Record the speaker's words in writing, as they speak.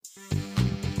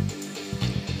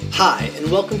Hi, and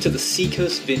welcome to the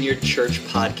Seacoast Vineyard Church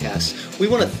podcast. We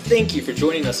want to thank you for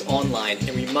joining us online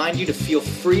and remind you to feel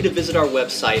free to visit our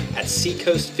website at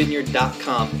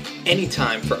seacoastvineyard.com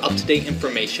anytime for up-to-date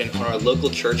information on our local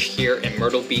church here in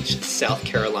Myrtle Beach, South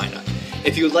Carolina.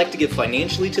 If you would like to give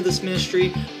financially to this ministry,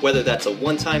 whether that's a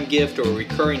one-time gift or a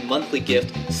recurring monthly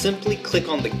gift, simply click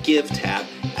on the Give tab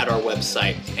at our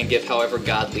website and give however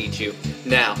God leads you.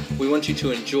 Now, we want you to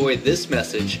enjoy this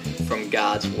message from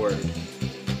God's Word.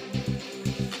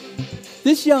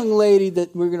 This young lady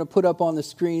that we're going to put up on the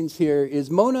screens here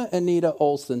is Mona Anita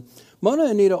Olson. Mona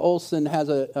Anita Olson has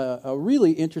a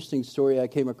really interesting story I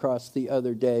came across the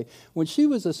other day. When she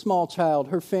was a small child,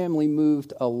 her family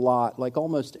moved a lot, like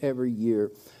almost every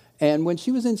year. And when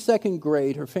she was in second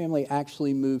grade, her family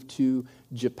actually moved to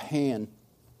Japan.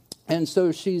 And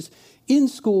so she's in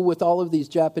school with all of these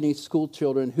Japanese school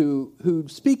children who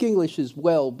speak English as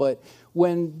well, but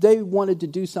when they wanted to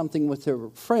do something with their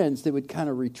friends, they would kind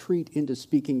of retreat into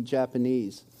speaking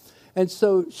Japanese. And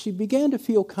so she began to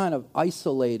feel kind of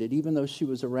isolated, even though she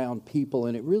was around people,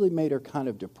 and it really made her kind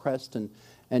of depressed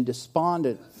and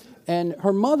despondent. And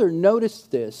her mother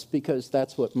noticed this, because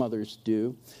that's what mothers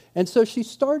do. And so she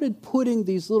started putting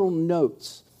these little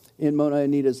notes in Mona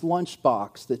Anita's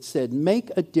lunchbox that said,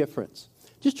 "Make a difference."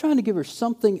 Just trying to give her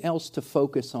something else to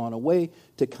focus on, a way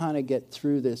to kind of get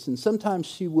through this. And sometimes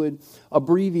she would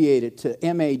abbreviate it to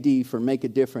MAD for make a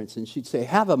difference. And she'd say,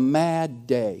 "Have a mad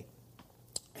day."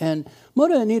 And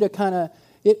Mona Anita kind of,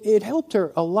 it helped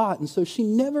her a lot. And so she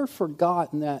never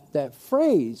forgotten that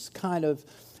phrase kind of,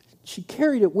 she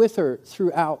carried it with her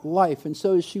throughout life. And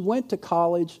so as she went to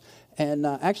college and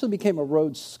actually became a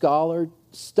Rhodes Scholar,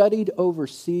 studied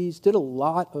overseas, did a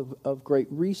lot of great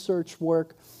research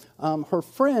work, her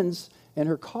friends and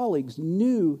her colleagues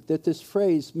knew that this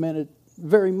phrase meant it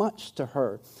very much to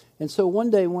her. And so one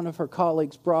day, one of her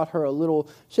colleagues brought her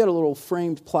she had a little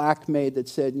framed plaque made that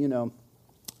said,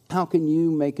 "How can you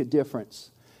make a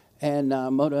difference?" And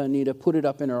Mona Anita put it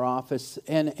up in her office,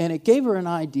 and it gave her an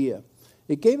idea.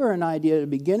 It gave her an idea to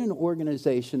begin an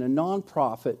organization, a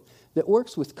nonprofit, that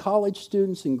works with college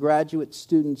students and graduate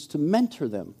students to mentor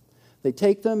them. They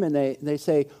take them and they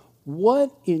say,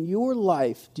 "What in your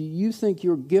life do you think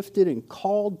you're gifted and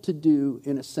called to do,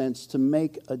 in a sense, to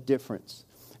make a difference?"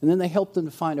 And then they help them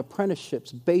to find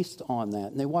apprenticeships based on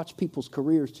that. And they watch people's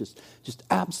careers just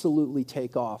absolutely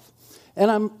take off. And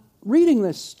I'm reading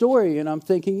this story and I'm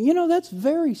thinking, that's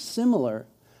very similar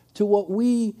to what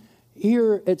we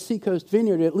here at Seacoast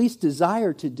Vineyard at least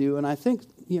desire to do. And I think,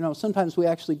 sometimes we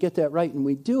actually get that right and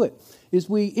we do it, is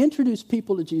we introduce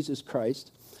people to Jesus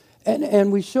Christ.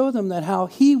 And we show them that how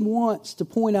he wants to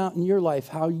point out in your life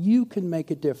how you can make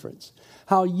a difference,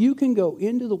 how you can go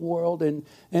into the world and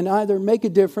either make a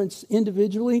difference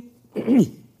individually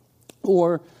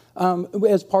or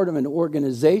as part of an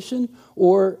organization,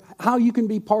 or how you can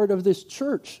be part of this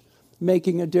church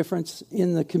making a difference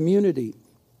in the community.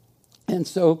 And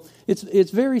so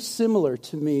it's very similar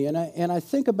to me. And I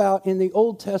think about in the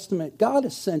Old Testament, God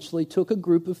essentially took a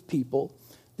group of people,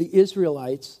 the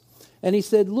Israelites, and he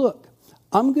said, "Look,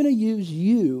 I'm going to use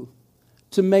you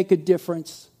to make a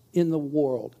difference in the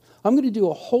world. I'm going to do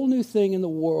a whole new thing in the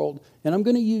world, and I'm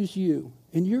going to use you.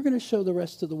 And you're going to show the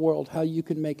rest of the world how you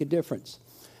can make a difference."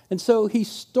 And so he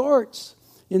starts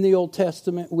in the Old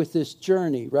Testament with this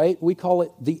journey, right? We call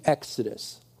it the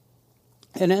Exodus.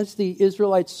 And as the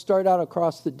Israelites start out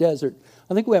across the desert,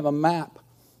 I think we have a map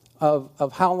of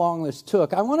how long this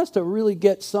took. I want us to really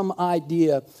get some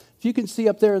idea. If you can see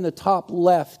up there in the top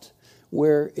left,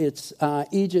 where it's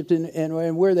Egypt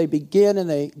and where they begin, and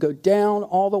they go down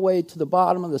all the way to the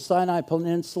bottom of the Sinai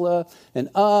Peninsula and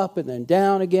up and then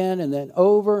down again and then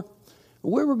over.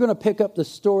 Where we're going to pick up the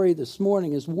story this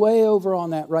morning is way over on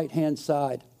that right-hand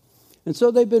side. And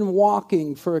so they've been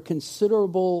walking for a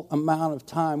considerable amount of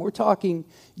time. We're talking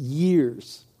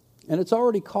years. And it's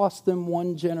already cost them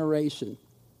one generation.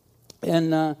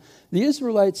 And the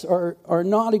Israelites are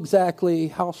not exactly,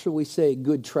 how shall we say,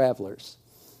 good travelers.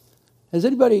 Have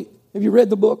you read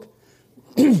the book?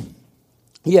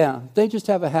 Yeah, they just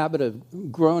have a habit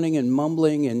of groaning and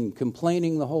mumbling and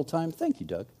complaining the whole time. Thank you,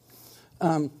 Doug.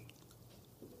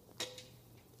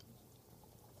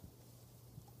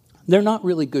 They're not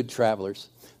really good travelers.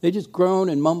 They just groan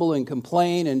and mumble and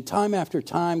complain, and time after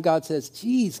time, God says,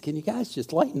 "Geez, can you guys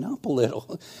just lighten up a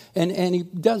little?" And he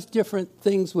does different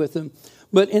things with them.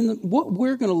 But in what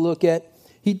we're going to look at,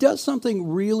 he does something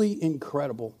really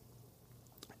incredible.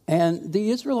 And the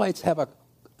Israelites have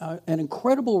an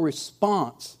incredible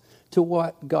response to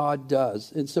what God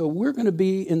does. And so we're going to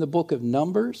be in the book of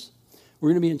Numbers. We're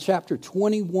going to be in chapter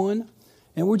 21.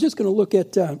 And we're just going to look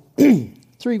at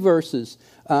 3 verses,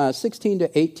 16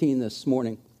 to 18 this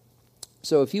morning.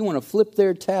 So if you want to flip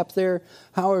there, tap there,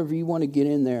 however you want to get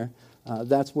in there,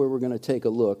 that's where we're going to take a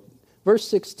look. Verse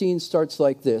 16 starts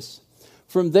like this.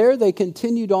 From there they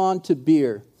continued on to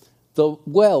Beer, the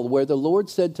well where the Lord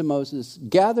said to Moses,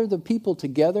 gather the people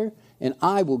together, and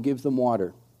I will give them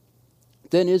water.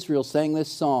 Then Israel sang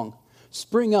this song,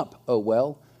 spring up, O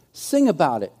well, sing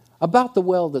about it, about the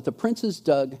well that the princes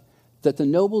dug, that the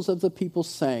nobles of the people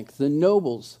sank, the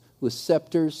nobles with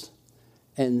scepters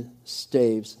and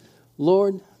staves.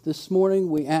 Lord, this morning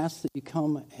we ask that you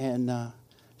come and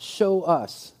show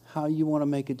us how you want to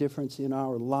make a difference in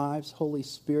our lives. Holy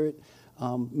Spirit,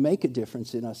 make a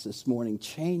difference in us this morning.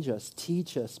 Change us,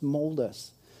 teach us, mold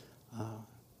us.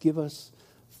 Give us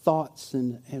thoughts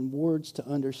and words to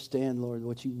understand, Lord,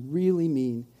 what you really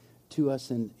mean to us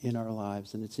in our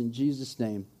lives. And it's in Jesus'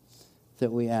 name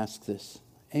that we ask this.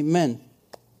 Amen.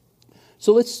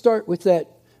 So let's start with that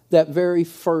very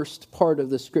first part of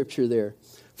the scripture there.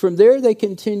 From there they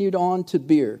continued on to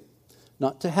Beer,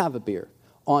 not to have a beer,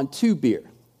 on to Beer,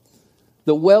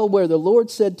 the well where the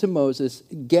Lord said to Moses,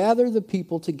 gather the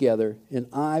people together, and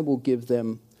I will give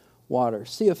them water.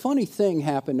 See, a funny thing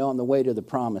happened on the way to the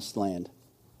promised land.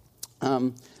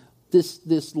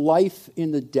 This life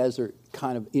in the desert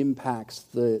kind of impacts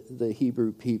the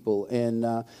Hebrew people,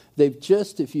 and they've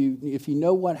just, if you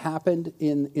know what happened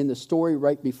in the story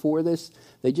right before this,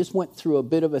 they just went through a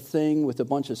bit of a thing with a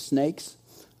bunch of snakes.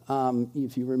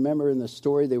 If you remember in the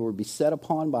story, they were beset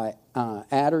upon by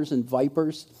adders and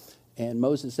vipers, and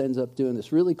Moses ends up doing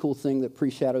this really cool thing that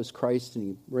pre-shadows Christ, and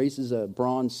he raises a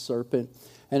bronze serpent.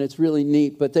 And it's really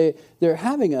neat, but they're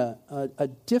having a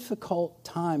difficult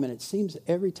time, and it seems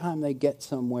every time they get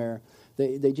somewhere,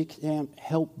 they just can't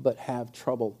help but have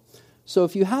trouble. So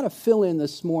if you had to fill in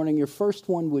this morning, your first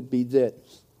one would be this,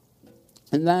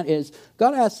 and that is,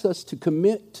 God asks us to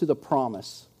commit to the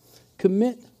promise.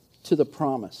 Commit to the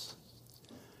promise.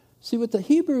 See, what the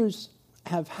Hebrews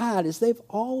have had is they've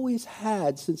always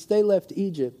had, since they left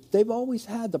Egypt, they've always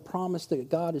had the promise that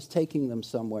God is taking them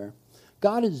somewhere.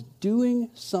 God is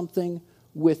doing something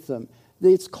with them.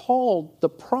 It's called the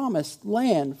promised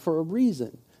land for a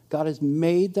reason. God has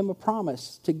made them a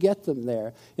promise to get them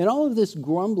there. And all of this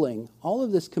grumbling, all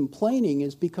of this complaining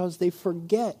is because they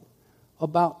forget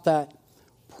about that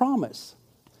promise.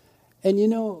 And you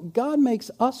know, God makes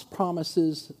us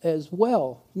promises as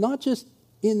well, not just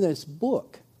in this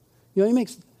book. You know, he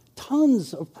makes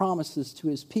tons of promises to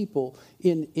his people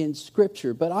in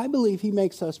Scripture. But I believe he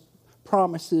makes us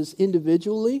promises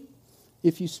individually.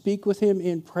 If you speak with him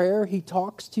in prayer, he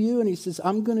talks to you and he says,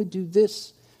 I'm going to do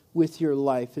this with your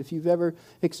life. If you've ever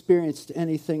experienced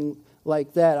anything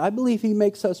like that, I believe he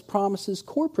makes us promises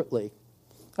corporately.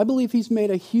 I believe he's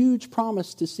made a huge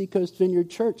promise to Seacoast Vineyard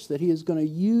Church that he is going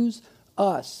to use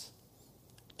us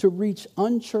to reach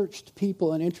unchurched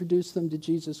people and introduce them to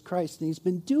Jesus Christ. And he's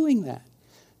been doing that.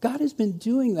 God has been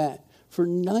doing that for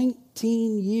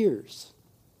 19 years.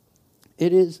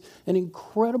 It is an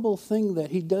incredible thing that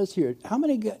he does here. How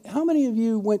many of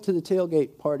you went to the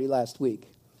tailgate party last week?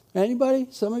 Anybody?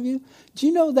 Some of you? Do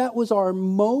you know that was our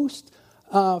most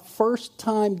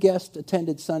first-time guest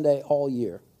attended Sunday all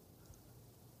year?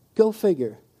 Go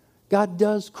figure. God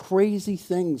does crazy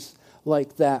things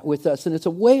like that with us, and it's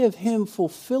a way of him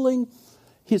fulfilling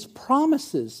his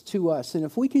promises to us. And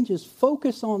if we can just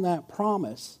focus on that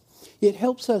promise, it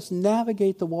helps us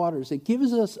navigate the waters. It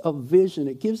gives us a vision.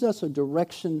 It gives us a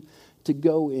direction to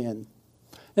go in.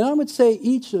 And I would say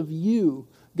each of you,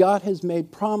 God has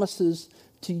made promises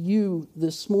to you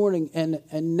this morning. And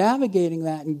navigating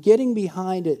that and getting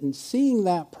behind it and seeing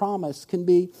that promise can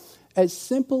be as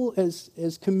simple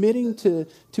as committing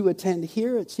to attend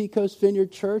here at Seacoast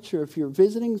Vineyard Church, or if you're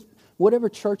visiting, whatever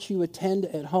church you attend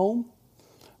at home.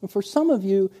 And for some of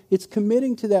you, it's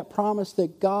committing to that promise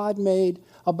that God made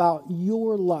about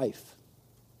your life,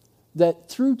 that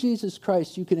through Jesus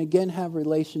Christ you can again have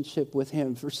relationship with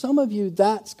him. For some of you,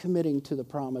 that's committing to the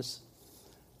promise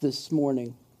this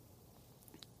morning.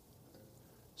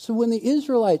 So when the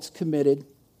Israelites committed,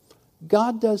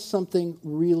 God does something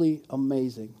really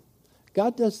amazing.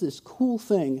 God does this cool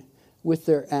thing with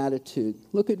their attitude.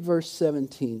 Look at verse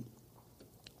 17.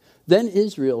 Then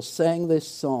Israel sang this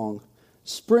song,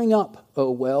 spring up,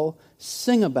 O well,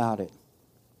 sing about it.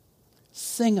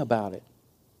 Sing about it.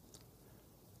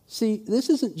 See, this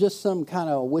isn't just some kind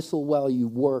of whistle while you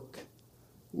work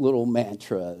little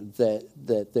mantra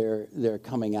that they're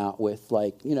coming out with,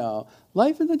 like, you know,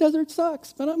 life in the desert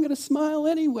sucks, but I'm going to smile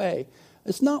anyway.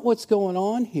 It's not what's going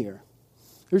on here.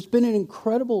 There's been an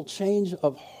incredible change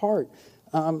of heart.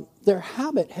 Their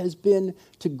habit has been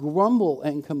to grumble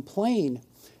and complain.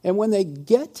 And when they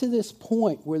get to this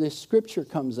point where this scripture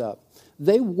comes up,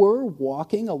 they were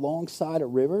walking alongside a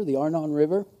river, the Arnon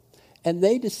River, and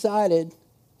they decided,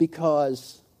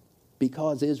 because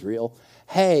Israel,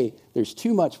 hey, there's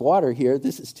too much water here.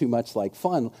 This is too much like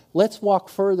fun. Let's walk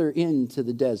further into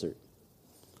the desert.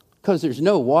 Because there's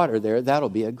no water there, that'll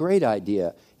be a great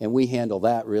idea. And we handle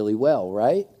that really well,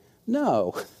 right?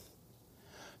 No.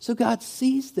 So God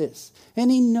sees this,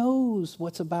 and he knows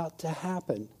what's about to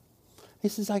happen. He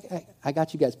says, I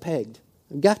got you guys pegged.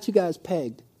 I've got you guys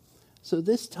pegged. So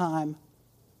this time,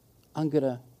 I'm going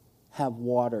to have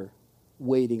water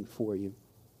waiting for you.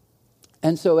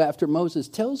 And so after Moses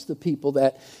tells the people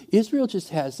that, Israel just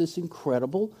has this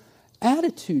incredible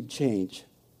attitude change.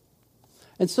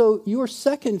 And so your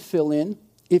second fill-in,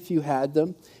 if you had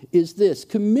them, is this: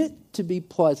 commit to be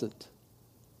pleasant.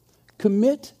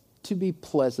 Commit to be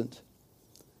pleasant.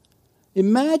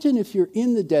 Imagine if you're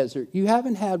in the desert, you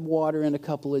haven't had water in a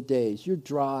couple of days, you're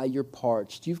dry, you're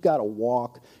parched, you've got to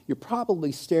walk, you're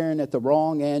probably staring at the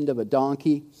wrong end of a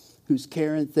donkey who's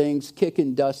carrying things,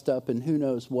 kicking dust up, and who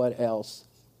knows what else.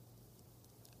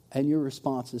 And your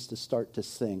response is to start to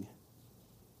sing.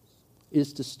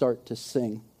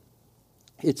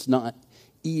 It's not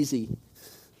easy.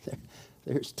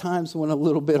 There's times when a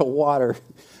little bit of water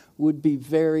would be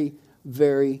very,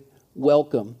 very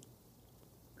welcome.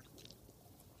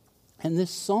 And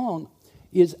this song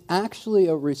is actually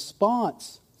a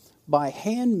response by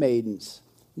handmaidens.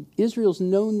 Israel's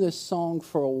known this song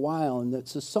for a while, and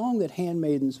it's a song that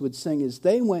handmaidens would sing as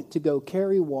they went to go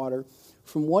carry water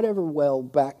from whatever well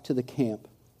back to the camp.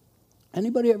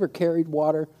 Anybody ever carried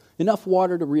water? Enough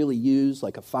water to really use,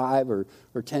 like a 5 or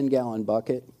 10 gallon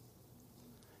bucket?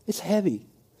 It's heavy.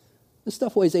 This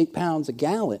stuff weighs 8 pounds a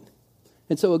gallon.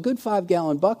 And so a good 5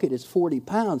 gallon bucket is 40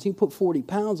 pounds. You put 40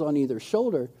 pounds on either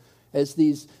shoulder, as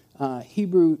these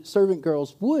Hebrew servant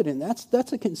girls would, and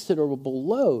that's a considerable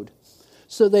load.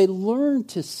 So they learn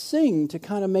to sing to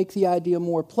kind of make the idea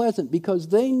more pleasant, because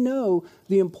they know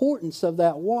the importance of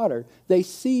that water. They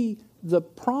see the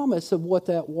promise of what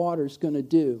that water is going to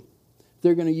do.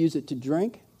 They're going to use it to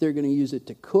drink. They're going to use it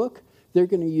to cook. They're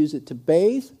going to use it to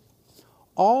bathe.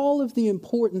 All of the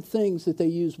important things that they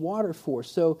use water for.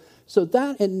 So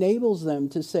that enables them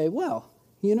to say, well,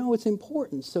 it's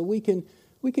important, so we can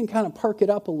kind of perk it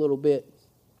up a little bit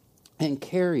and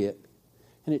carry it.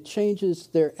 And it changes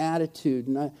their attitude.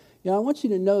 And I want you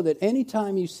to know that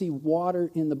anytime you see water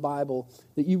in the Bible,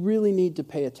 that you really need to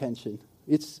pay attention.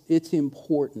 It's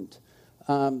important.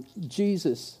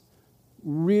 Jesus,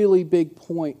 really big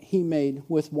point he made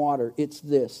with water. It's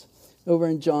this. Over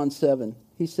in John 7,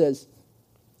 he says,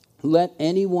 "Let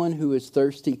anyone who is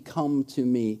thirsty come to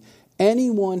me.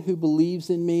 Anyone who believes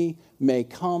in me may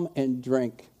come and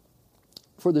drink.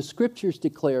 For the scriptures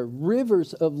declare,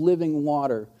 rivers of living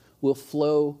water will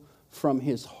flow from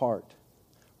his heart."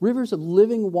 Rivers of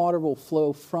living water will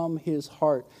flow from his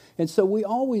heart. And so we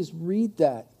always read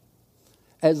that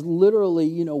as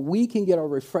literally, we can get our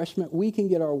refreshment, we can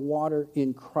get our water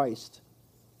in Christ.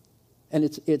 And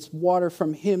it's water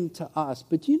from him to us.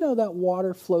 But do you know that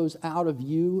water flows out of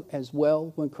you as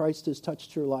well when Christ has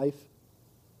touched your life?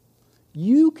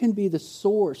 You can be the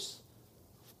source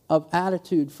of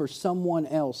attitude for someone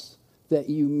else that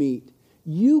you meet.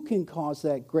 You can cause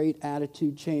that great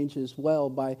attitude change as well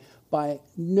by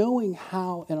knowing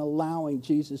how and allowing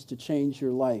Jesus to change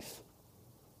your life.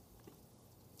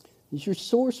 He's your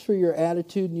source for your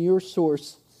attitude and your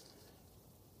source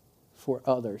for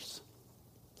others.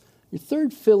 Your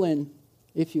third fill-in,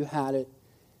 if you had it,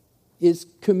 is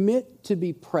commit to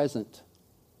be present.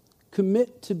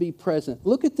 Commit to be present.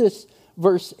 Look at this,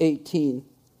 verse 18.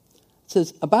 It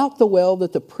says, "About the well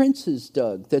that the princes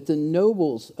dug, that the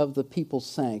nobles of the people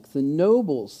sank, the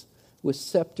nobles with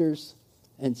scepters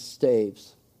and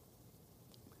staves."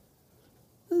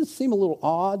 Doesn't it seem a little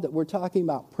odd that we're talking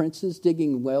about princes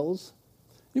digging wells?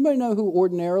 Anybody know who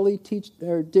ordinarily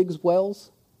digs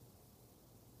wells?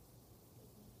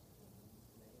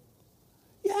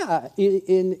 Yeah,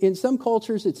 in some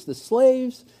cultures it's the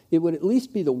slaves. It would at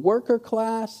least be the worker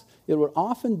class. It would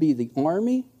often be the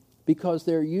army because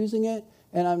they're using it.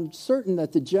 And I'm certain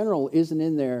that the general isn't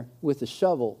in there with a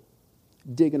shovel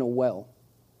digging a well.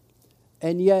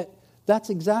 And yet, that's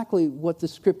exactly what the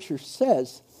scripture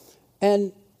says.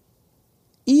 And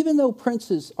even though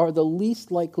princes are the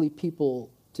least likely people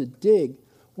to dig,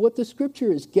 what the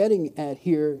scripture is getting at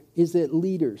here is that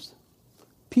leaders,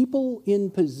 people in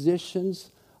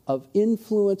positions of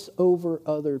influence over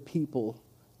other people,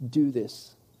 do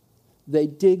this. They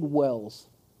dig wells.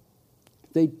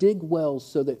 They dig wells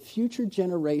so that future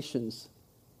generations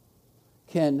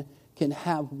can can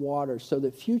have water, so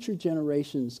that future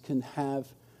generations can have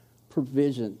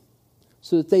provision,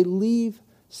 so that they leave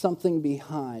something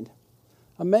behind.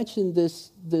 I mentioned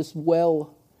this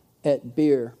well at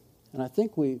Beer, and I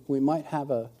think we might have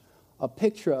a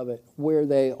picture of it where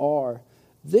they are.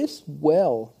 This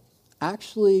well,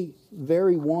 actually,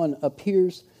 very one,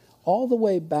 appears all the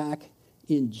way back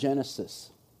in Genesis.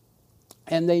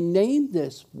 And they named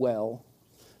this well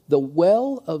the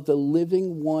well of the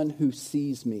living one who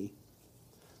sees me.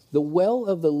 The well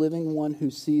of the living one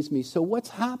who sees me. So what's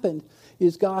happened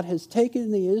is God has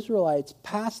taken the Israelites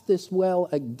past this well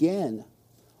again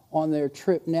on their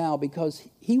trip now, because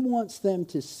he wants them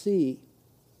to see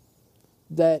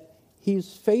that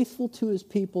he's faithful to his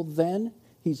people then,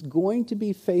 he's going to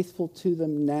be faithful to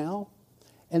them now,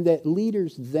 and that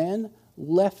leaders then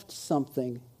left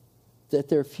something that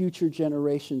their future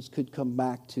generations could come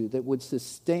back to, that would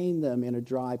sustain them in a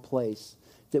dry place,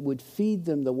 that would feed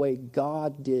them the way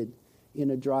God did in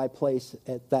a dry place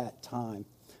at that time.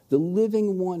 The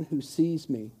living one who sees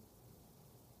me.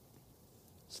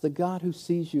 It's the God who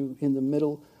sees you in the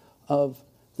middle of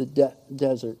the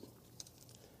desert.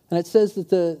 And it says that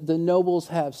the nobles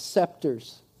have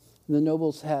scepters, and the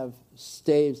nobles have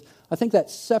staves. I think that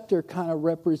scepter kind of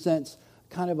represents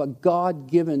kind of a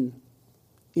God-given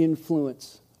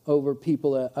influence over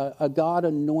people, a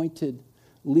God-anointed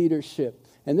leadership.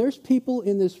 And there's people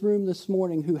in this room this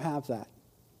morning who have that.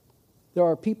 There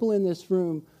are people in this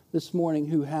room this morning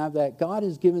who have that. God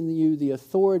has given you the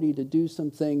authority to do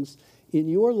some things in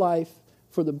your life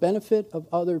for the benefit of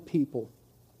other people.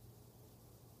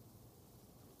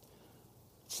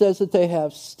 It says that they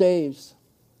have staves.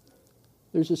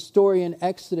 There's a story in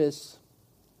Exodus.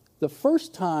 The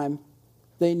first time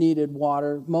they needed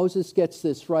water, Moses gets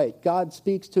this right. God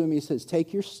speaks to him. He says,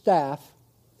 take your staff,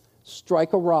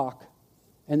 strike a rock,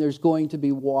 and there's going to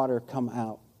be water come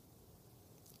out.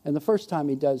 And the first time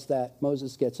he does that,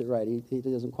 Moses gets it right. He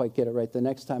doesn't quite get it right the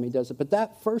next time he does it. But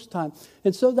that first time,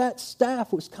 and so that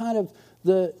staff was kind of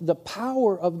the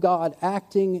power of God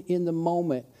acting in the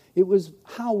moment. It was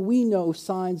how we know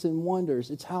signs and wonders.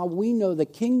 It's how we know the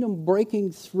kingdom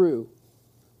breaking through,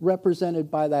 represented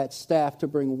by that staff to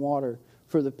bring water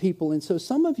for the people. And so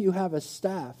some of you have a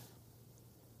staff.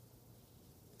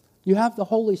 You have the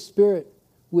Holy Spirit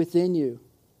within you.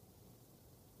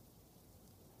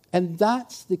 And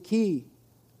that's the key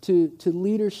to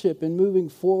leadership and moving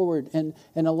forward and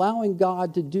allowing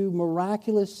God to do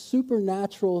miraculous,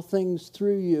 supernatural things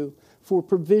through you for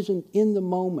provision in the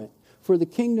moment, for the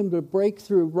kingdom to break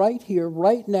through right here,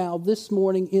 right now, this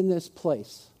morning, in this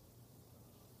place.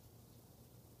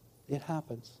 It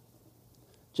happens.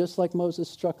 Just like Moses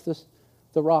struck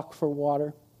the rock for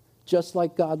water, just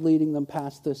like God leading them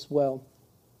past this well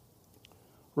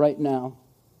right now.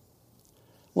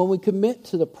 When we commit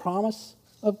to the promise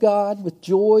of God with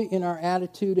joy in our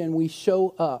attitude and we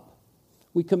show up,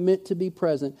 we commit to be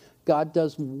present, God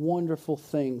does wonderful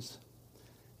things.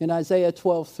 In Isaiah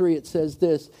 12:3 it says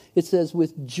this, it says,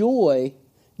 with joy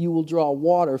you will draw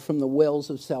water from the wells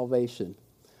of salvation.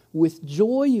 With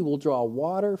joy you will draw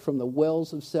water from the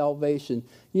wells of salvation.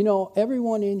 You know,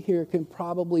 everyone in here can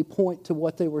probably point to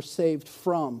what they were saved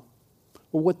from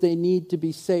or what they need to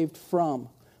be saved from.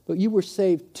 But you were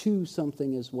saved to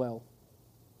something as well.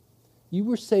 You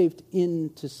were saved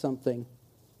into something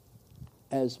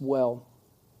as well.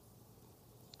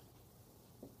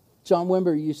 John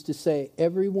Wimber used to say,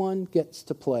 everyone gets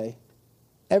to play.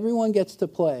 Everyone gets to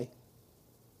play.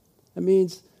 That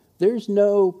means there's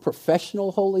no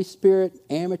professional Holy Spirit,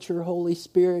 amateur Holy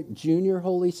Spirit, junior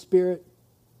Holy Spirit.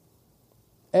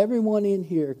 Everyone in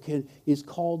here is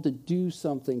called to do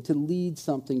something, to lead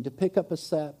something, to pick up a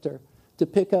scepter, to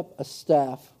pick up a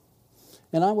staff.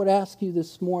 And I would ask you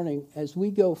this morning, as we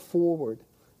go forward,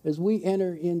 as we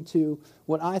enter into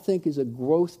what I think is a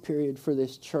growth period for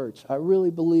this church, I really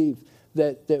believe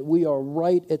that we are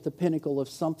right at the pinnacle of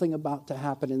something about to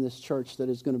happen in this church that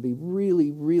is going to be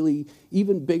really, really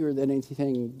even bigger than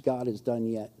anything God has done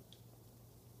yet.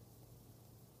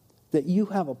 That you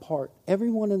have a part.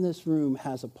 Everyone in this room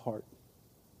has a part.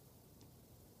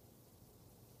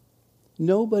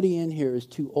 Nobody in here is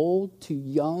too old, too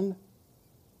young,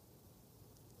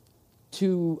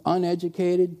 too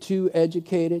uneducated, too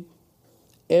educated.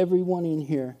 Everyone in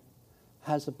here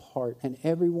has a part, and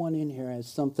everyone in here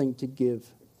has something to give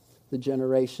the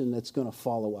generation that's going to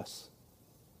follow us.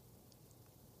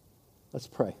 Let's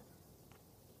pray.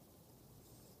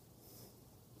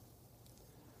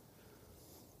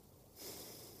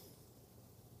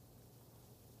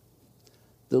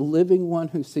 The living one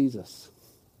who sees us.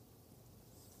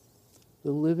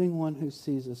 The living one who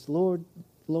sees us. Lord,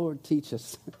 teach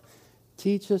us.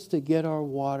 Teach us to get our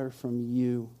water from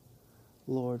you,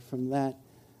 Lord, from that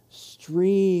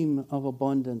stream of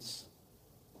abundance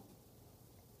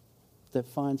that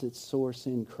finds its source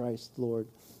in Christ, Lord.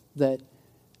 That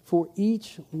for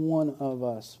each one of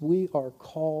us, we are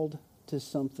called to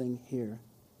something here.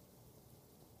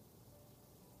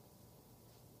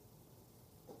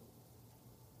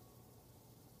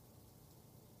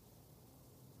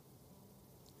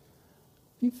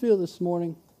 If you feel this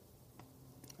morning,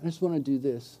 I just want to do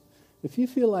this. If you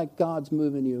feel like God's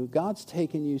moving you, God's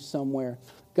taking you somewhere,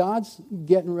 God's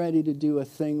getting ready to do a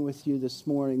thing with you this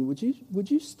morning,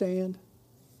 would you stand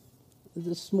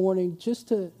this morning just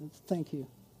to thank you?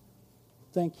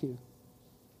 Thank you.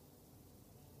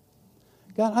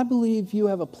 God, I believe you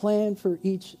have a plan for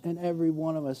each and every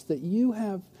one of us, that you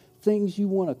have things you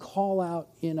want to call out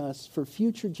in us for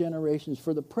future generations,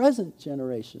 for the present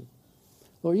generation.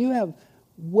 Lord, you have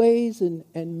ways and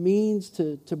means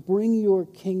to bring your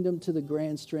kingdom to the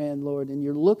Grand Strand, Lord, and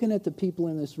you're looking at the people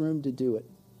in this room to do it.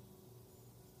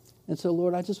 And so,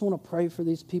 Lord, I just want to pray for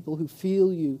these people who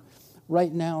feel you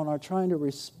right now and are trying to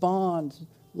respond,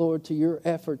 Lord, to your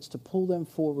efforts to pull them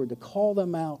forward, to call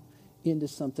them out into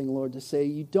something, Lord, to say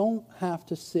you don't have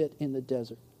to sit in the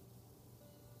desert.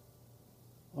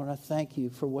 Lord, I thank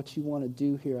you for what you want to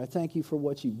do here. I thank you for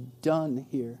what you've done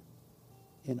here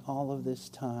in all of this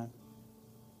time.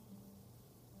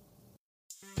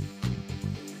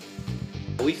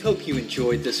 We hope you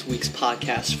enjoyed this week's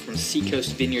podcast from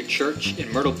Seacoast Vineyard Church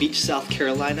in Myrtle Beach, South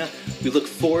Carolina. We look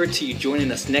forward to you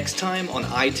joining us next time on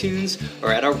iTunes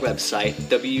or at our website,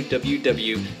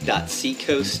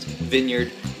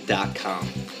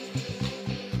 www.seacoastvineyard.com.